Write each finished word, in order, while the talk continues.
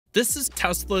This is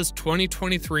Tesla's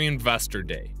 2023 Investor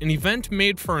Day, an event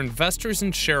made for investors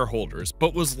and shareholders,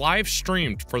 but was live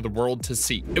streamed for the world to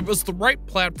see. It was the right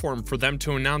platform for them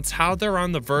to announce how they're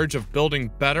on the verge of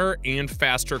building better and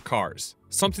faster cars,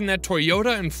 something that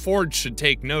Toyota and Ford should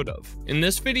take note of. In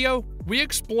this video, we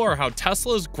explore how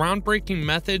Tesla's groundbreaking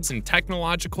methods and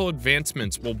technological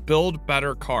advancements will build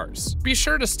better cars. Be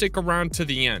sure to stick around to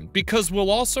the end, because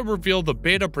we'll also reveal the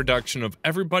beta production of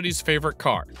everybody's favorite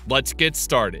car. Let's get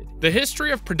started. The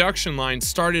history of production lines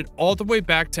started all the way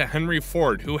back to Henry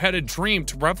Ford, who had a dream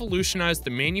to revolutionize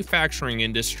the manufacturing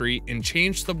industry and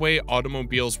change the way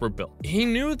automobiles were built. He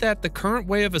knew that the current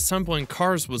way of assembling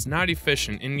cars was not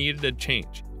efficient and needed a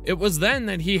change. It was then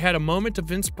that he had a moment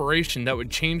of inspiration that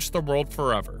would change the world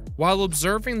forever. While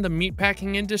observing the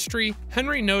meatpacking industry,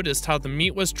 Henry noticed how the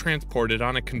meat was transported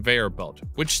on a conveyor belt,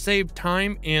 which saved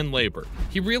time and labor.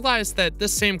 He realized that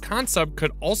this same concept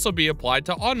could also be applied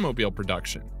to automobile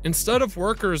production. Instead of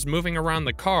workers moving around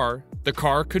the car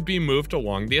could be moved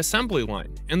along the assembly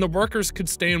line, and the workers could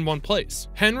stay in one place.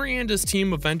 Henry and his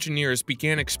team of engineers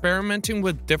began experimenting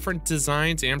with different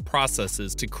designs and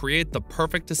processes to create the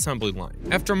perfect assembly line.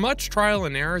 After much trial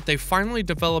and error, they finally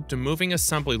developed a moving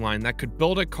assembly line that could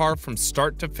build a car from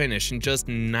start to finish in just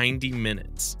 90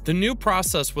 minutes. The new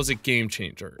process was a game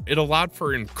changer. It allowed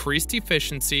for increased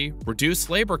efficiency, reduced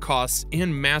labor costs,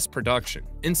 and mass production.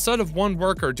 Instead of one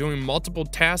worker doing multiple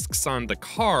tasks on the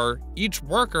car, each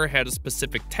worker had a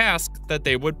specific task that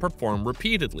they would perform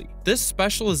repeatedly. This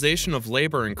specialization of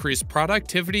labor increased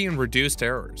productivity and reduced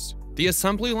errors. The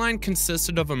assembly line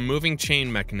consisted of a moving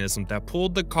chain mechanism that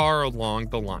pulled the car along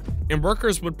the line, and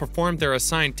workers would perform their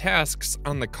assigned tasks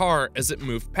on the car as it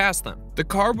moved past them. The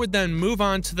car would then move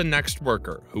on to the next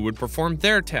worker, who would perform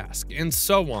their task, and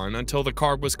so on until the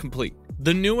car was complete.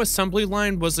 The new assembly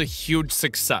line was a huge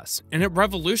success, and it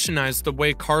revolutionized the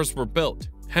way cars were built.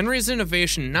 Henry's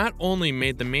innovation not only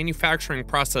made the manufacturing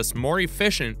process more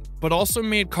efficient, but also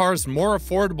made cars more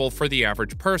affordable for the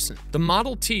average person. The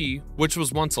Model T, which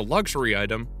was once a luxury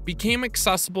item, became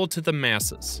accessible to the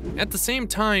masses. At the same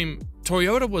time,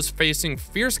 Toyota was facing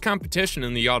fierce competition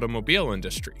in the automobile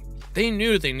industry. They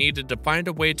knew they needed to find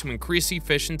a way to increase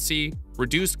efficiency,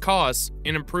 reduce costs,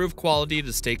 and improve quality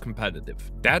to stay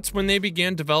competitive. That's when they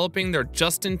began developing their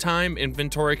just-in-time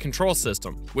inventory control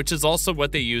system, which is also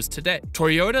what they use today.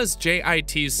 Toyota's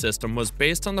JIT system was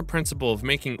based on the principle of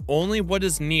making only what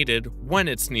is needed when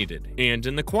it's needed, and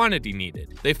in the quantity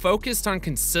needed. They focused on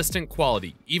consistent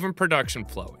quality, even production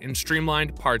flow, and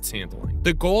streamlined parts handling.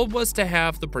 The goal was to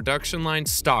have the production line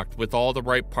stocked with all the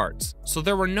right parts, so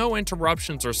there were no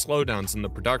interruptions or slowdowns in the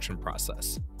production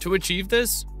process. To achieve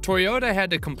this, Toyota had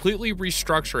to completely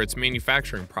restructure its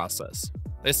manufacturing process.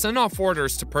 They sent off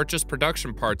orders to purchase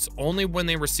production parts only when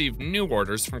they received new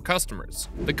orders from customers.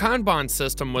 The Kanban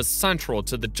system was central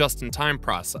to the just-in-time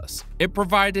process. It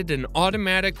provided an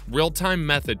automatic, real-time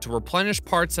method to replenish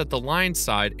parts at the line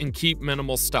side and keep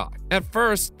minimal stock. At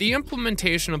first, the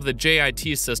implementation of the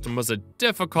JIT system was a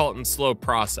difficult and slow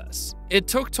process. It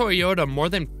took Toyota more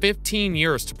than 15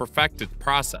 years to perfect the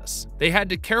process. They had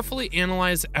to carefully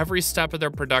analyze every step of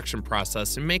their production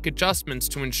process and make adjustments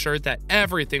to ensure that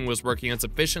everything was working as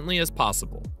efficiently as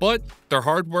possible. But their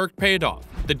hard work paid off.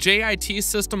 The JIT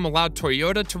system allowed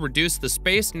Toyota to reduce the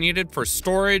space needed for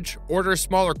storage, order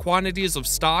smaller quantities of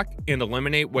stock, and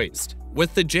eliminate waste.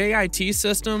 With the JIT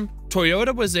system,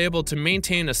 Toyota was able to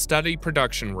maintain a steady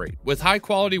production rate with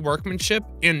high-quality workmanship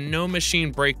and no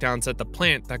machine breakdowns at the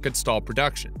plant that could stall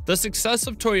production. The success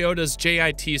of Toyota's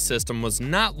JIT system was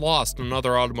not lost on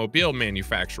other automobile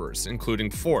manufacturers, including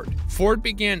Ford. Ford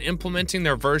began implementing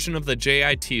their version of the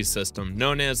JIT system,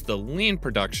 known as the Lean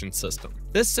Production System.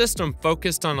 This system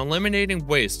focused on eliminating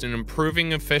waste and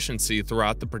improving efficiency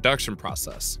throughout the production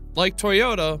process. Like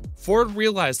Toyota, Ford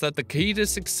realized that the key to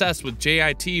success with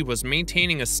JIT was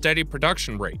maintaining a steady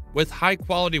production rate, with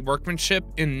high-quality workmanship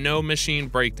and no machine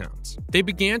breakdowns. They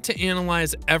began to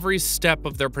analyze every step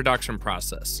of their production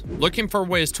process, looking for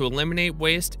ways to eliminate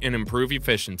waste and improve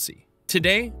efficiency.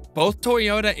 Today, both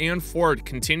Toyota and Ford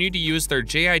continue to use their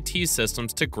JIT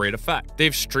systems to great effect.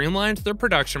 They've streamlined their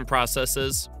production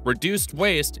processes, reduced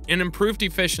waste, and improved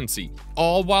efficiency,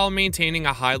 all while maintaining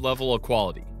a high level of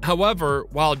quality. However,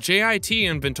 while JIT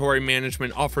inventory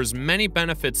management offers many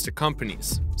benefits to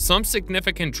companies, some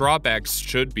significant drawbacks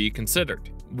should be considered.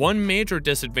 One major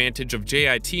disadvantage of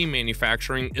JIT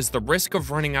manufacturing is the risk of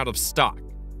running out of stock.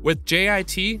 With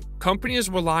JIT, companies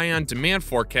rely on demand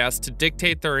forecasts to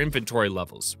dictate their inventory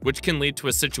levels, which can lead to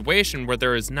a situation where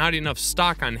there is not enough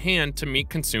stock on hand to meet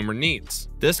consumer needs.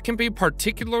 This can be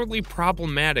particularly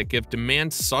problematic if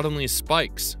demand suddenly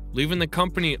spikes, leaving the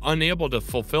company unable to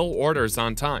fulfill orders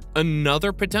on time.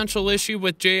 Another potential issue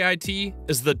with JIT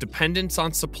is the dependence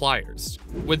on suppliers.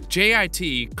 With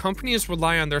JIT, companies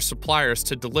rely on their suppliers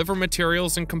to deliver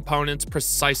materials and components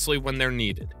precisely when they're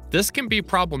needed. This can be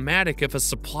problematic if a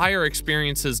supplier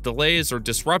experiences delays or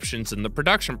disruptions in the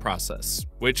production process,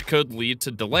 which could lead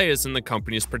to delays in the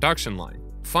company's production line.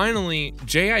 Finally,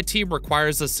 JIT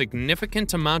requires a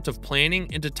significant amount of planning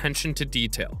and attention to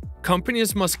detail.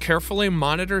 Companies must carefully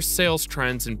monitor sales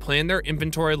trends and plan their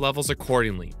inventory levels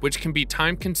accordingly, which can be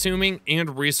time-consuming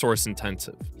and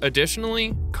resource-intensive.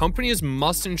 Additionally, companies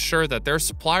must ensure that their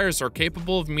suppliers are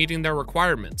capable of meeting their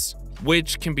requirements,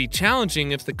 which can be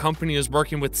challenging if the company is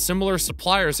working with similar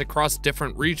suppliers across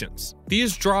different regions.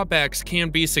 These drawbacks can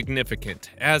be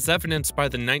significant, as evidenced by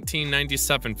the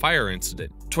 1997 fire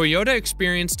incident. Toyota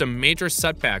experienced a major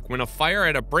setback when a fire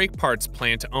at a brake parts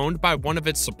plant owned by one of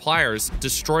its suppliers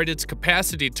destroyed its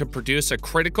capacity to produce a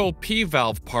critical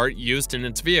P-valve part used in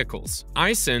its vehicles.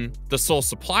 Aisin, the sole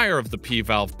supplier of the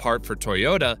P-valve part for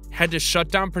Toyota, had to shut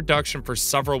down production for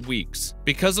several weeks.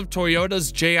 Because of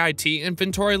Toyota's JIT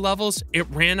inventory levels, it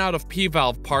ran out of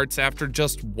P-valve parts after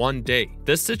just one day.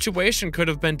 This situation could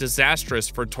have been disastrous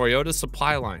for Toyota's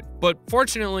supply line, but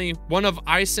fortunately, one of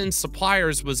Aisin's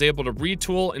suppliers was able to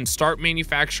retool and start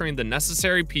manufacturing the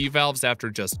necessary P-valves after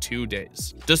just 2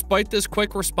 days. Despite this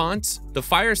quick response, the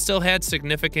fire still had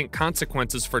significant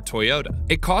consequences for Toyota.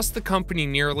 It cost the company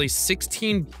nearly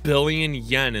 16 billion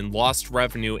yen in lost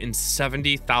revenue in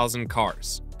 70,000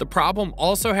 cars. The problem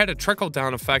also had a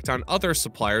trickle-down effect on other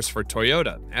suppliers for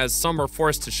Toyota, as some were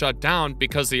forced to shut down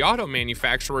because the auto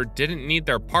manufacturer didn't need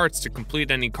their parts to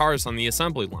complete any cars on the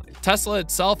assembly line. Tesla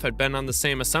itself had been on the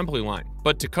same assembly line,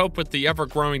 but to cope with the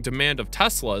ever-growing demand of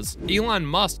Teslas, Elon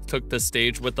Musk took the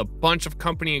stage with a bunch of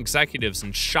company executives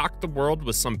and shocked the world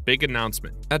with some big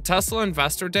announcement. At Tesla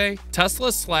Investor Day,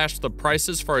 Tesla slashed the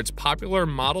prices for its popular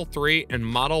Model 3 and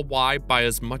Model Y by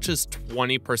as much as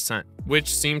 20%.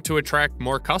 Which seemed to attract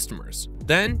more customers.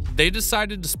 Then, they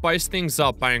decided to spice things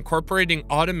up by incorporating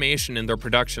automation in their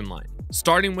production line,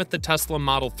 starting with the Tesla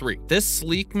Model 3. This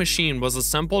sleek machine was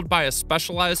assembled by a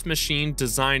specialized machine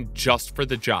designed just for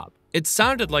the job. It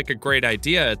sounded like a great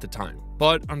idea at the time,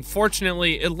 but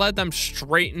unfortunately, it led them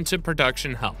straight into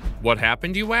production hell. What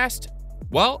happened, you asked?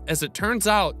 Well, as it turns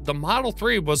out, the Model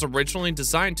 3 was originally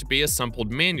designed to be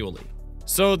assembled manually.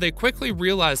 So they quickly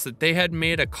realized that they had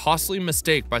made a costly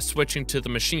mistake by switching to the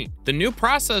machine. The new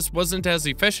process wasn't as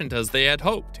efficient as they had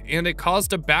hoped, and it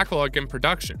caused a backlog in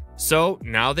production. So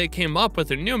now they came up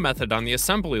with a new method on the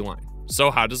assembly line.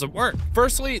 So how does it work?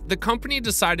 Firstly, the company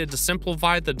decided to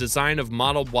simplify the design of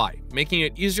Model Y, making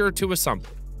it easier to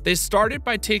assemble. They started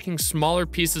by taking smaller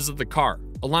pieces of the car,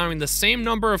 allowing the same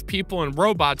number of people and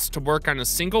robots to work on a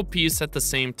single piece at the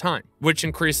same time, which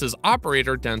increases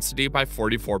operator density by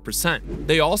 44%.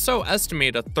 They also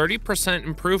estimate a 30%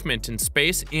 improvement in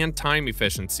space and time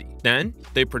efficiency. Then,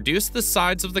 they produce the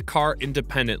sides of the car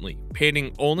independently,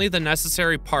 painting only the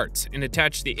necessary parts, and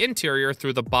attach the interior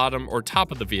through the bottom or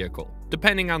top of the vehicle,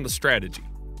 depending on the strategy.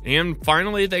 And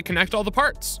finally, they connect all the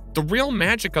parts. The real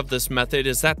magic of this method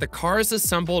is that the car is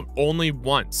assembled only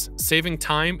once, saving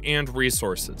time and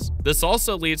resources. This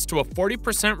also leads to a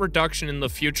 40% reduction in the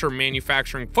future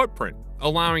manufacturing footprint,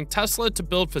 allowing Tesla to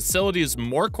build facilities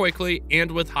more quickly and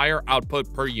with higher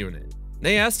output per unit.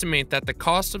 They estimate that the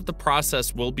cost of the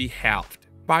process will be halved.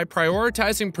 By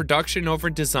prioritizing production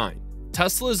over design,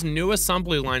 Tesla's new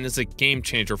assembly line is a game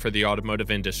changer for the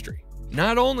automotive industry.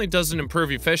 Not only does it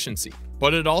improve efficiency,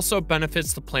 but it also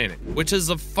benefits the planet, which is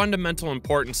of fundamental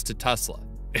importance to Tesla.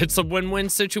 It's a win-win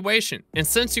situation, and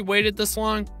since you waited this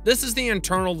long, this is the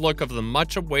internal look of the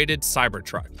much-awaited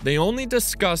Cybertruck. They only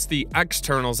discussed the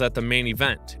externals at the main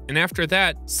event, and after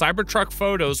that, Cybertruck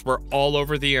photos were all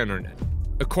over the internet.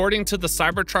 According to the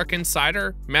Cybertruck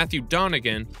insider, Matthew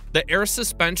Donegan, the air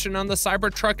suspension on the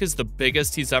Cybertruck is the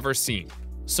biggest he's ever seen.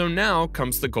 So now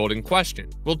comes the golden question.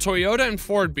 Will Toyota and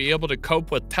Ford be able to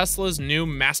cope with Tesla's new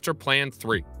Master Plan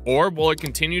 3? Or will it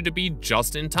continue to be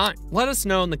just in time? Let us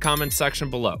know in the comments section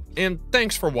below, and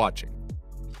thanks for watching.